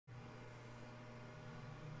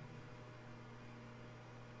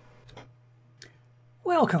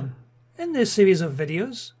Welcome! In this series of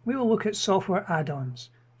videos, we will look at software add-ons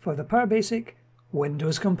for the PowerBasic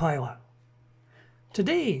Windows compiler.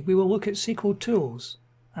 Today we will look at SQL Tools,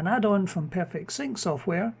 an add-on from Perfect Sync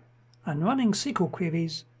software, and running SQL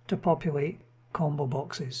queries to populate combo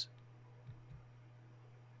boxes.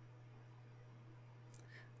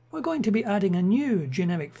 We're going to be adding a new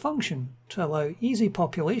generic function to allow easy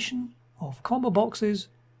population of combo boxes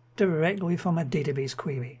directly from a database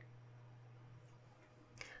query.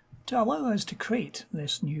 To allow us to create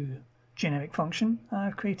this new generic function,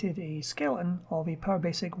 I've created a skeleton of a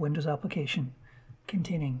PowerBasic Windows application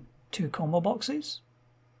containing 2 combo boxes,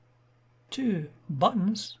 2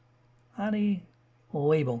 buttons, and a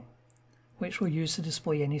label, which we'll use to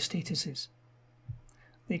display any statuses.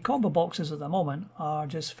 The combo boxes at the moment are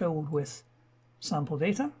just filled with sample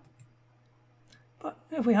data, but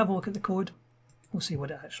if we have a look at the code, we'll see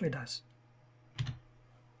what it actually does.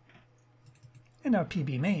 In our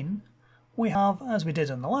PB main, we have, as we did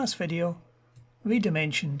in the last video,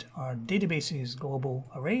 redimensioned our databases global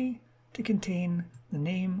array to contain the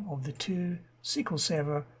name of the 2 SQL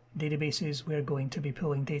Server databases we're going to be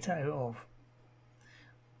pulling data out of.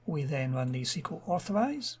 We then run the SQL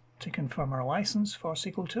authorize to confirm our license for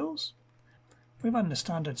SQL Tools. We run the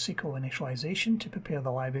standard SQL initialization to prepare the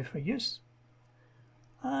library for use.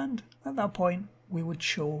 And at that point, we would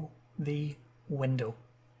show the window,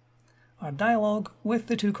 our dialog with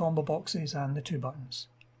the 2 combo boxes and the 2 buttons.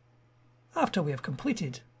 After we have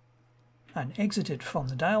completed and exited from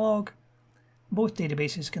the dialog, both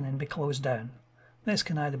databases can then be closed down. This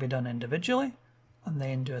can either be done individually and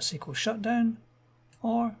then do a SQL shutdown,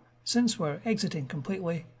 or since we're exiting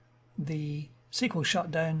completely, the SQL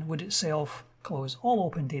shutdown would itself close all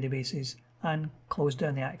open databases and close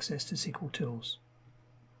down the access to SQL Tools.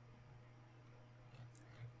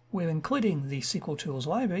 We're including the SQL Tools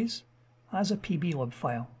libraries as a pblib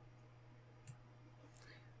file.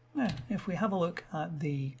 Now, if we have a look at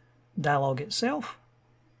the dialog itself,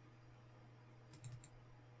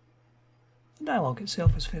 the dialog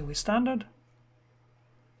itself is fairly standard,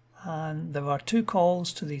 and there are 2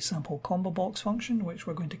 calls to the sample combo box function which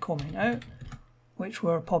we're going to comment out, which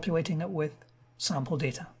we're populating it with sample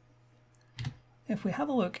data. If we have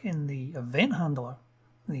a look in the event handler,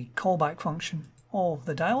 the callback function of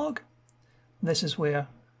the dialog, this is where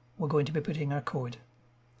we're going to be putting our code.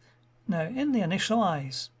 Now, in the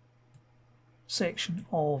initialize section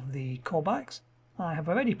of the callbacks, I have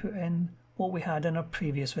already put in what we had in our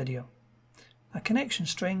previous video: a connection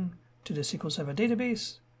string to the SQL Server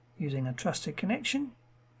database using a trusted connection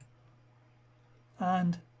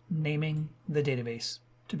and naming the database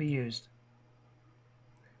to be used.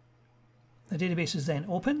 The database is then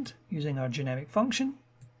opened using our generic function.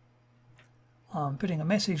 I'm putting a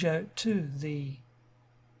message out to the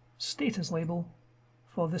status label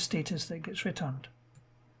for the status that gets returned.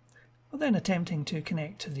 We're then attempting to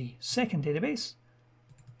connect to the second database,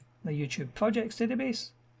 the YouTube projects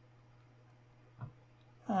database,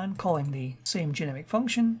 and calling the same generic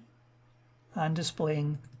function and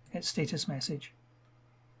displaying its status message.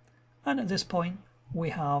 And at this point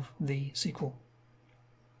we have the SQL.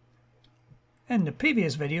 In the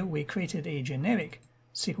previous video we created a generic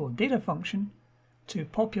SQL data function to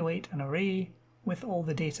populate an array with all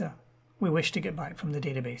the data we wish to get back from the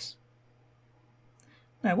database.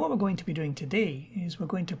 Now, what we're going to be doing today is we're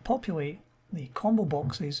going to populate the combo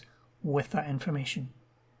boxes with that information.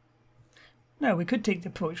 Now, we could take the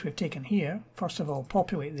approach we've taken here. First of all,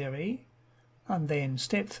 populate the array and then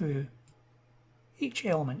step through each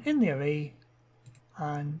element in the array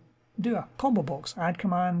and do a combo box add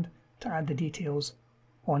command to add the details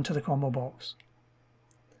onto the combo box.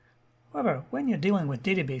 However, when you're dealing with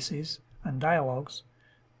databases and dialogues,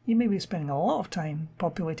 you may be spending a lot of time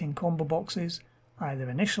populating combo boxes, either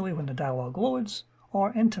initially when the dialog loads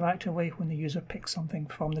or interactively when the user picks something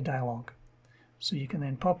from the dialog. So you can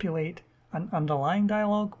then populate an underlying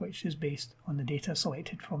dialog which is based on the data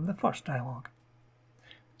selected from the first dialog.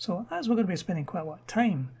 So as we're going to be spending quite a lot of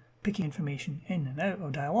time picking information in and out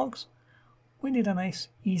of dialogs, we need a nice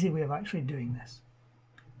easy way of actually doing this.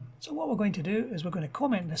 So what we're going to do is we're going to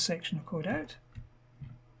comment this section of code out,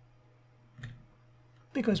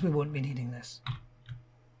 because we won't be needing this.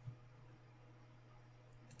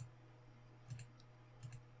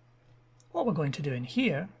 What we're going to do in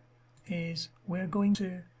here is we're going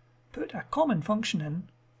to put a common function in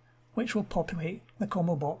which will populate the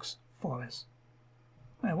combo box for us.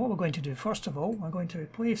 Now, what we're going to do first of all, we're going to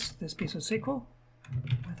replace this piece of SQL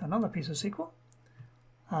with another piece of SQL.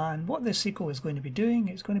 And what this SQL is going to be doing,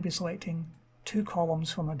 it's going to be selecting 2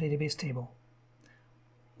 columns from our database table.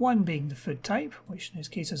 One being the food type, which in this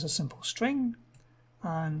case is a simple string,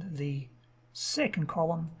 and the second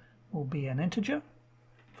column will be an integer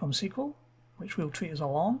from SQL, which we'll treat as a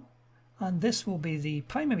long, and this will be the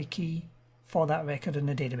primary key for that record in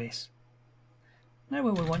the database. Now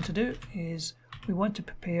what we want to do is we want to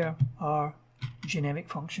prepare our generic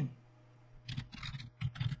function.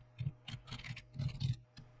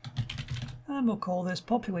 And we'll call this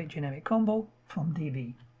populate generic combo from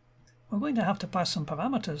DB. We're going to have to pass some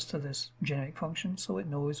parameters to this generic function so it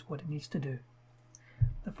knows what it needs to do.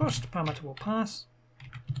 The first parameter we'll pass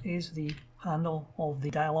is the handle of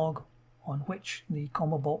the dialog on which the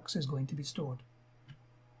combo box is going to be stored.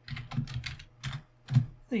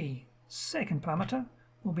 The second parameter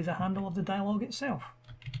will be the handle of the dialog itself.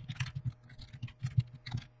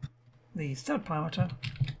 The third parameter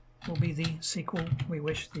will be the SQL we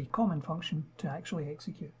wish the common function to actually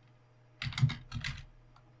execute.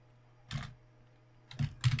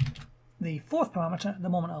 The fourth parameter, at the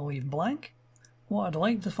moment I'll leave blank. What I'd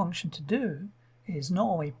like the function to do is not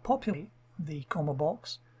only populate the combo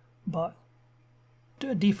box, but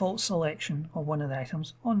do a default selection of one of the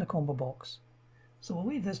items on the combo box. So we'll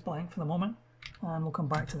leave this blank for the moment, and we'll come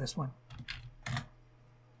back to this one.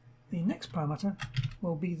 The next parameter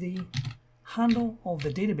will be the handle of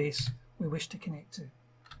the database we wish to connect to.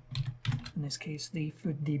 In this case, the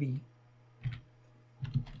food-db.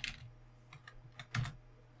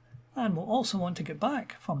 And we'll also want to get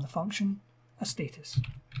back from the function a status,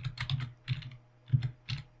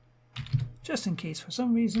 just in case for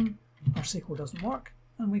some reason our SQL doesn't work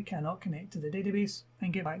and we cannot connect to the database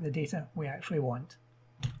and get back the data we actually want.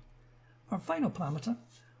 Our final parameter,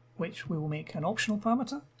 which we will make an optional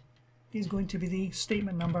parameter, is going to be the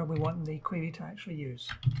statement number we want the query to actually use.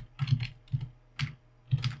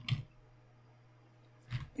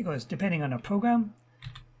 Because depending on our program,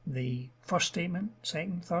 the first statement,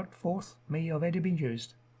 second, third, fourth may already be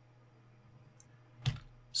used.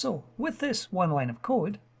 So with this one line of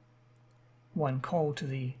code, one call to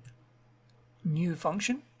the new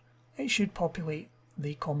function, it should populate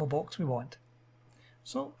the combo box we want.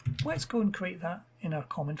 So let's go and create that in our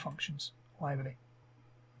common functions library.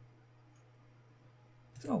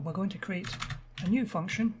 So we're going to create a new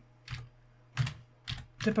function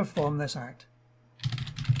to perform this act.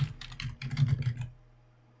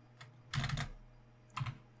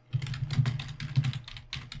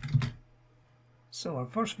 So our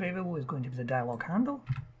first variable is going to be the dialog handle,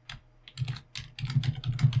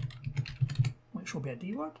 which will be a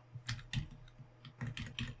D word,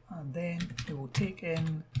 and then we will take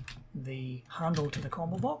in the handle to the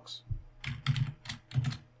combo box,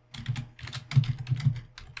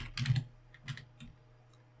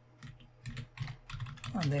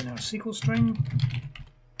 and then our SQL string,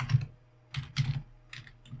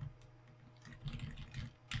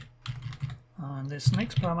 and this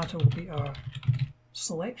next parameter will be our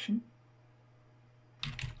selection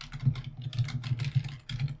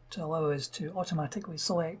to allow us to automatically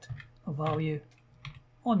select a value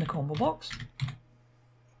on the combo box.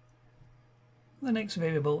 The next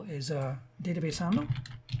variable is our database handle,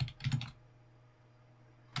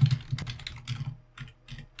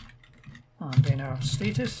 and then our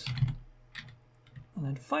status, and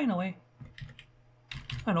then finally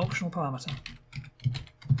an optional parameter,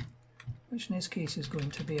 which in this case is going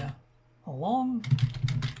to be a long,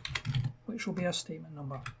 which will be our statement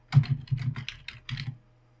number.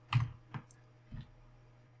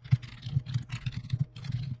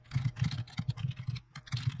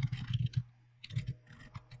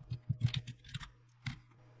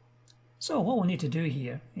 So what we'll need to do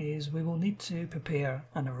here is we will need to prepare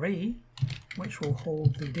an array which will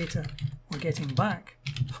hold the data we're getting back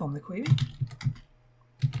from the query.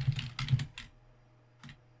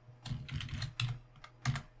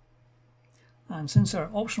 And since our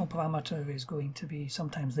optional parameter is going to be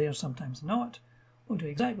sometimes there, sometimes not, we'll do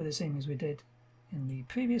exactly the same as we did in the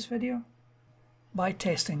previous video by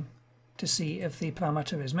testing to see if the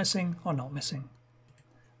parameter is missing or not missing.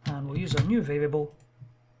 And we'll use our new variable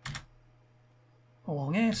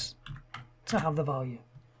along s to have the value.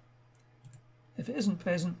 If it isn't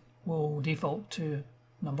present, we'll default to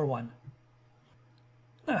number 1.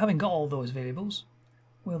 Now, having got all those variables,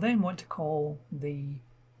 we'll then want to call the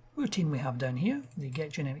routine we have down here, the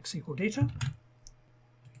get generic SQL data,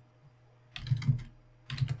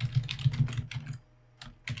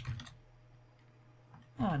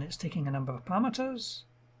 and it's taking a number of parameters.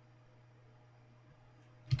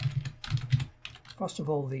 First of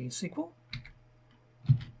all, the SQL,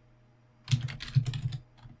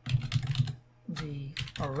 the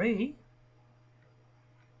array,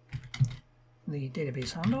 the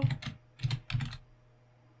database handle,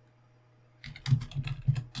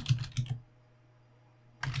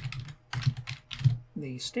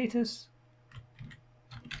 the status,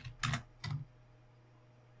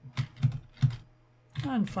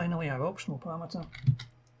 and finally our optional parameter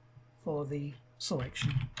for the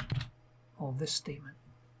selection of this statement.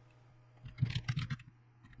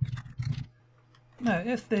 Now,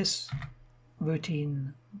 if this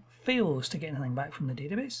routine fails to get anything back from the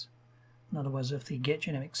database, in other words, if the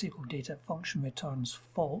getGenericSQLData function returns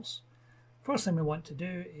false, first thing we want to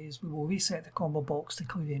do is we will reset the combo box to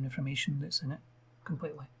clear the information that's in it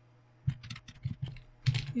completely,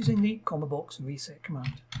 using the combo box reset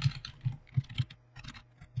command.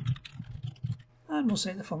 And we'll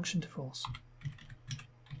set the function to false.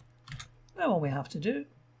 Now all we have to do,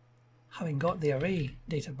 having got the array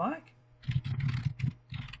data back,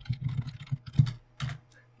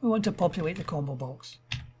 we want to populate the combo box.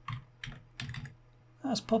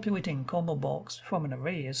 As populating combo box from an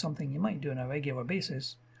array is something you might do on a regular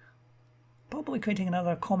basis, probably creating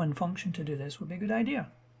another common function to do this would be a good idea.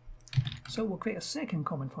 So we'll create a second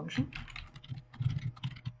common function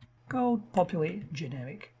called populate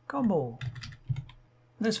generic combo.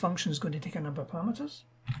 This function is going to take a number of parameters: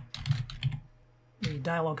 the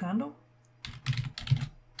dialog handle,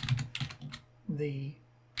 the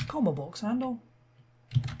combo box handle,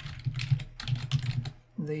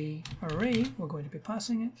 the array we're going to be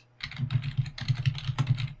passing it,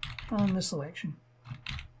 and the selection.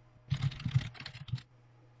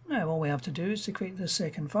 Now all we have to do is to create the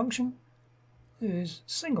second function, whose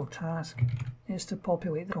single task is to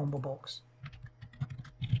populate the combo box.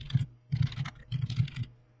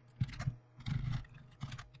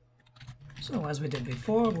 So as we did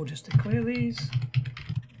before, we'll just declare these.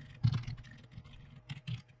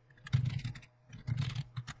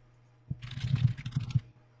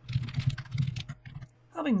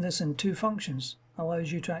 Having this in two functions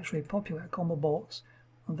allows you to actually populate a combo box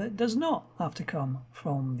that does not have to come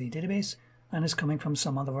from the database and is coming from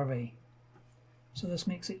some other array. So this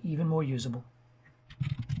makes it even more usable.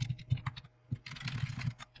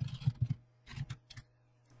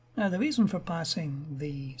 Now the reason for passing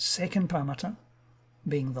the second parameter,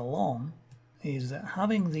 being the long, is that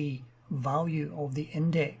having the value of the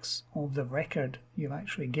index of the record you're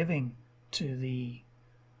actually giving to the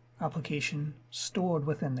application stored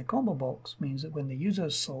within the combo box means that when the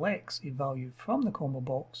user selects a value from the combo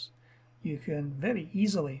box, you can very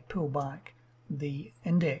easily pull back the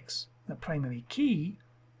index, the primary key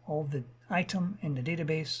of the item in the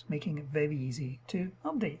database, making it very easy to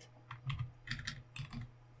update.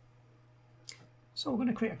 So we're going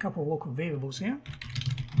to create a couple of local variables here.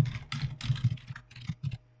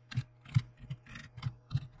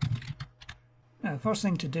 Now the first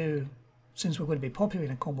thing to do, since we're going to be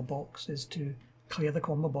populating a combo box, is to clear the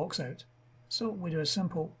combo box out. So we do a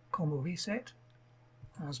simple combo reset,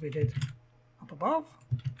 as we did up above,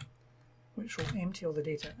 which will empty all the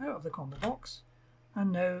data out of the combo box,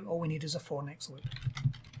 and now all we need is a for next loop.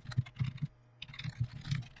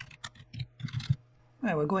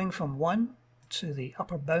 Now we're going from 1 to the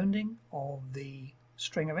upper bounding of the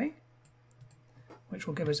string array, which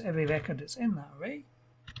will give us every record that's in that array.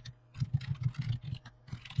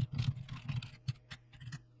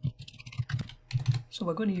 So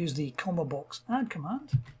we're going to use the combo box add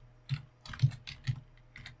command,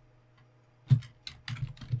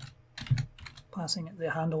 passing it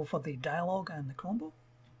the handle for the dialog and the combo,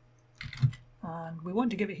 and we want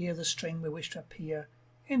to give it here the string we wish to appear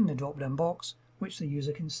in the drop down box, which the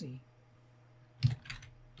user can see.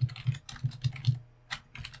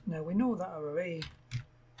 Now we know that our array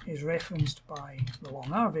is referenced by the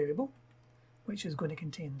long R variable, which is going to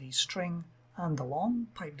contain the string and the long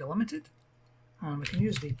pipe delimited, and we can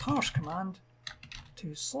use the parse command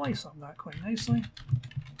to slice up that quite nicely,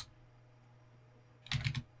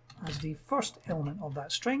 as the first element of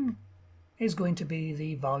that string is going to be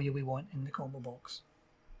the value we want in the combo box.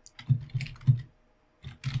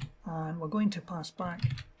 And we're going to pass back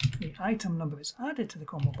the item number that's added to the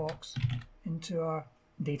combo box into our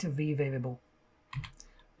data v variable.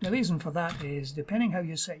 The reason for that is, depending how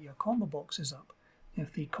you set your combo boxes up,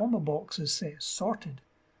 if the combo box is set sorted,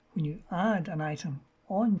 when you add an item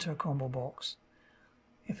onto a combo box,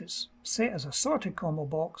 if it's set as a sorted combo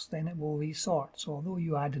box, then it will resort. So although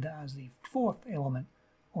you added it as the fourth element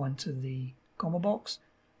onto the combo box,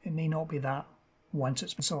 it may not be that once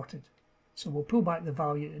it's been sorted. So we'll pull back the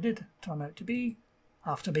value it did turn out to be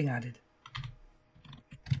after being added,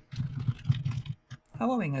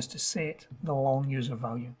 allowing us to set the long user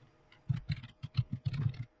value.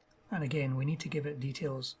 And again, we need to give it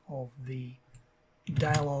details of the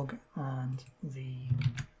dialog and the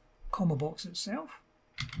combo box itself.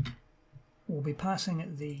 We'll be passing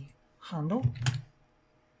it the handle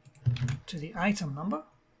to the item number,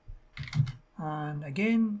 and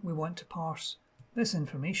again we want to parse this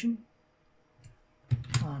information,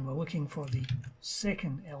 and we're looking for the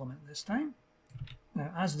second element this time.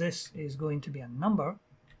 Now, as this is going to be a number,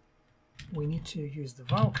 we need to use the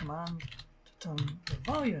val command to turn the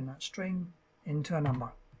value in that string into a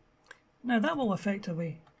number. Now that will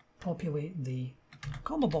effectively populate the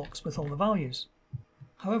combo box with all the values.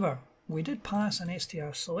 However, we did pass an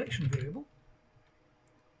str selection variable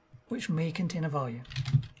which may contain a value.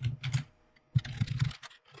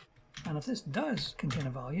 And if this does contain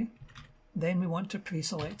a value, then we want to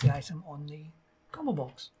pre-select the item on the combo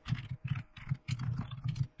box.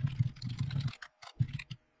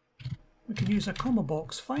 We can use a combo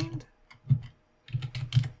box find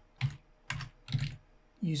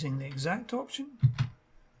using the exact option,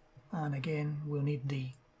 and again we'll need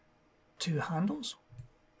the two handles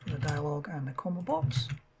for the dialog and the combo box.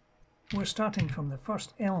 We're starting from the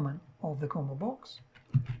first element of the combo box.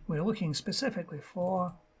 We're looking specifically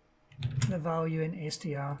for the value in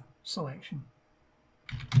str selection,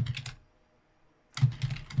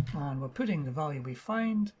 and we're putting the value we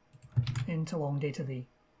find into long data v,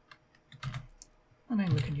 and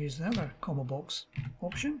then we can use the other combo box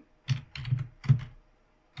option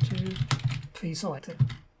to pre-select it.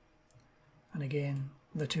 And again,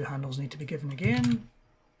 the two handles need to be given again,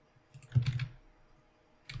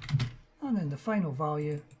 and then the final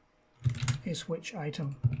value is which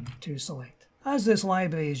item to select. As this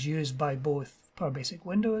library is used by both PowerBasic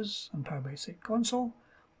Windows and PowerBasic Console,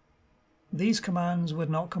 these commands would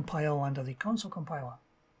not compile under the console compiler.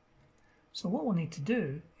 So what we'll need to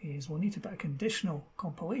do is we'll need to put a conditional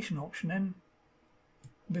compilation option in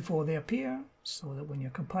before they appear, so that when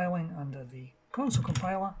you're compiling under the console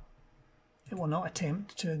compiler, it will not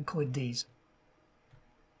attempt to include these.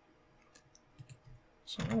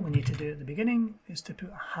 So all we need to do at the beginning is to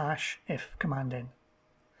put a #if command in.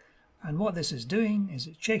 And what this is doing is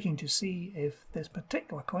it's checking to see if this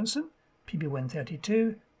particular constant,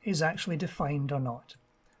 pbwin32, is actually defined or not.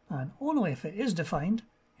 And only if it is defined,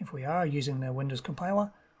 if we are using the Windows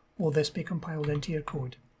compiler, will this be compiled into your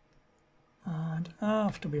code. And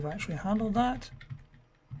after we've actually handled that,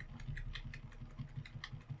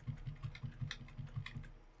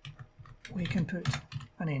 we can put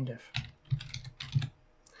an end-if.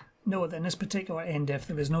 Note that in this particular end-if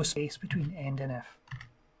there is no space between end and if.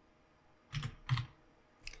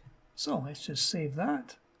 So let's just save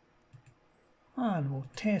that, and we'll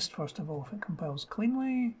test first of all if it compiles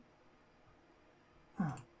cleanly.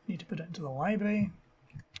 Need to put it into the library,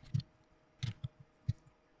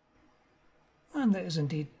 and it is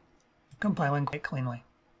indeed compiling quite cleanly.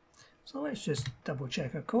 So let's just double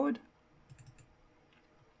check our code.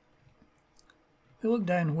 We look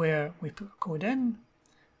down where we put code in.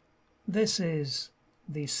 This is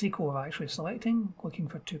the SQL we're actually selecting, looking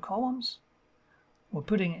for two columns. We're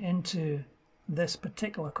putting it into this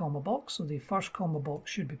particular combo box, so the first combo box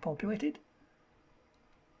should be populated.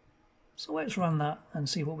 So let's run that and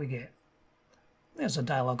see what we get. There's a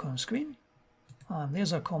dialog on screen, and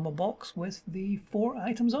there's our combo box with the 4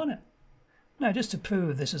 items on it. Now, just to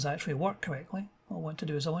prove this has actually worked correctly, what I want to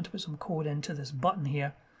do is I want to put some code into this button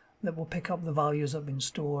here that will pick up the values that have been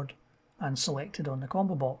stored and selected on the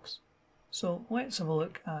combo box. So let's have a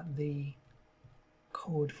look at the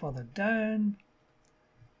code further down.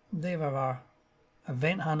 There are our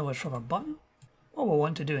event handlers for our button. What we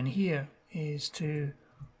want to do in here is to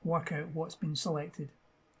work out what's been selected.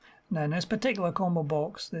 Now, in this particular combo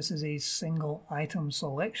box, this is a single item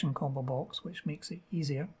selection combo box, which makes it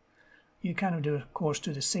easier. You can, of course,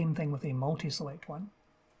 do the same thing with a multi-select one.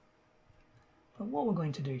 But what we're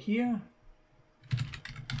going to do here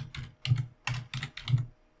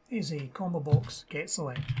is a combo box get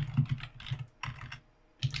select.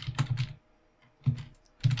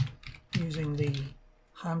 Using the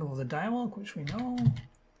handle of the dialog, which we know,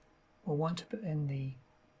 we'll want to put in the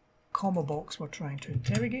combo box we're trying to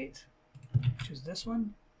interrogate, which is this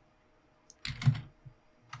one.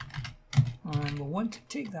 And we'll want to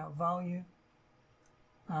take that value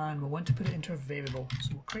and we'll want to put it into a variable.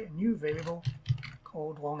 So we'll create a new variable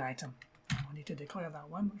called long item. I need to declare that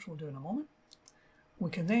one, which we'll do in a moment. We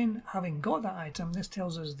can then, having got that item, this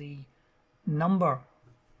tells us the number,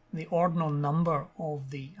 the ordinal number of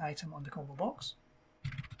the item on the combo box.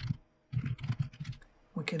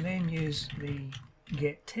 We can then use the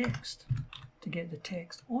get text to get the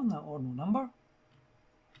text on that ordinal number.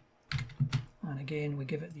 And again, we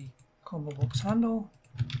give it the combo box handle.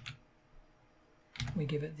 We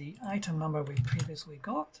give it the item number we previously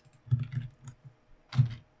got.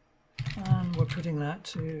 And we're putting that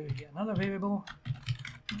to yet another variable,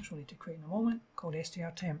 which we'll need to create in a moment, called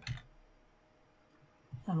strtemp.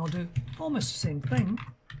 And we'll do almost the same thing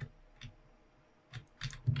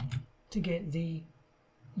to get the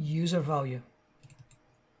user value,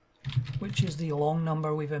 which is the long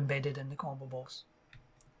number we've embedded in the combo box.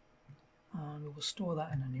 And we will store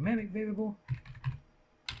that in a numeric variable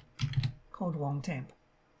called longtemp.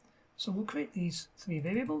 So we'll create these three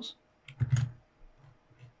variables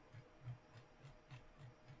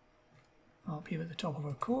up here at the top of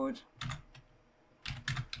our code.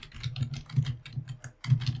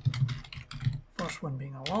 First one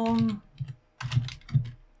being a long,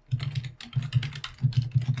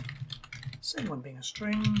 second one being a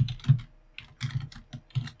string,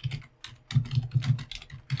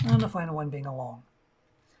 and the final one being a long.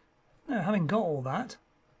 Now, having got all that,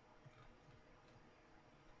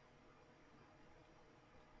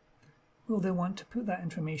 we'll then want to put that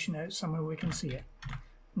information out somewhere where we can see it.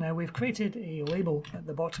 Now, we've created a label at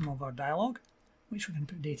the bottom of our dialog, which we can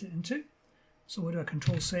put data into. So we'll do a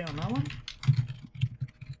control set on that one.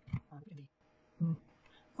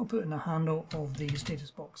 I'll put in the handle of the status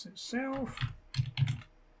box itself.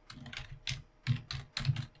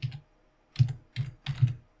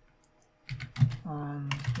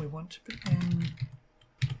 And we want to put in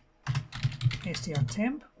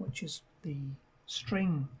strtemp, which is the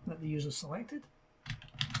string that the user selected.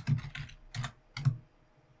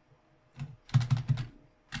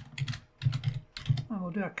 And we'll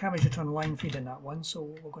do a cabbage return line feed in that one, so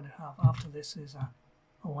what we're going to have after this is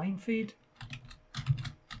a line feed,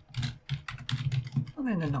 and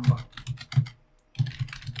then the number.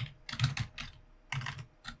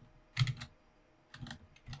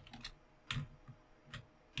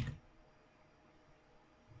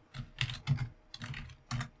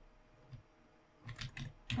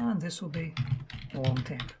 And this will be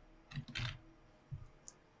longtemp.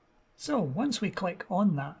 So once we click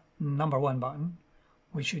on that number one button,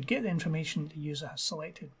 we should get the information the user has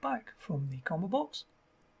selected back from the combo box,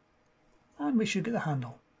 and we should get the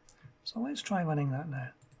handle. So let's try running that now.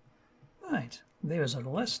 Right, there's our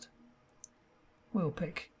list. We'll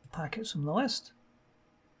pick packets from the list,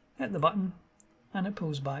 hit the button, and it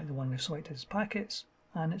pulls back the one we've selected as packets,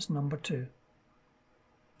 and it's number 2.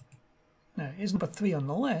 Now, it is number 3 on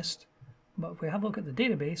the list, but if we have a look at the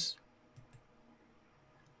database,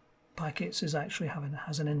 packets is actually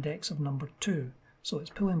has an index of number 2, so it's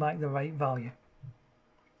pulling back the right value.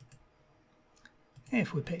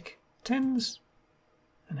 If we pick tins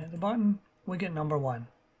and hit the button, we get number 1.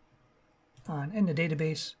 And in the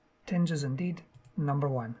database, tins is indeed number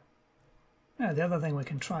 1. Now, the other thing we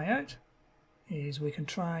can try out is we can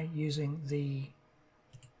try using the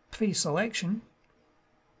pre-selection,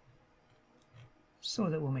 so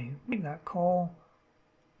that when we make that call,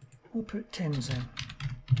 we'll put tins in.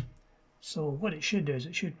 So what it should do is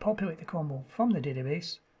it should populate the combo from the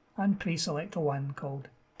database and pre-select a one called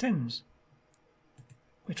tins.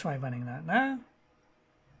 We try running that now.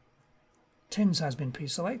 Tins has been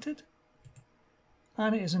pre-selected,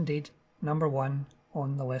 and it is indeed number 1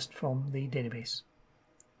 on the list from the database,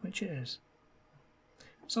 which it is.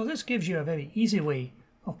 So this gives you a very easy way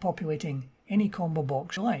of populating any combo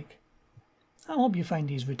box you like. I hope you find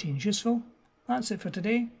these routines useful. That's it for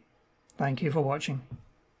today. Thank you for watching.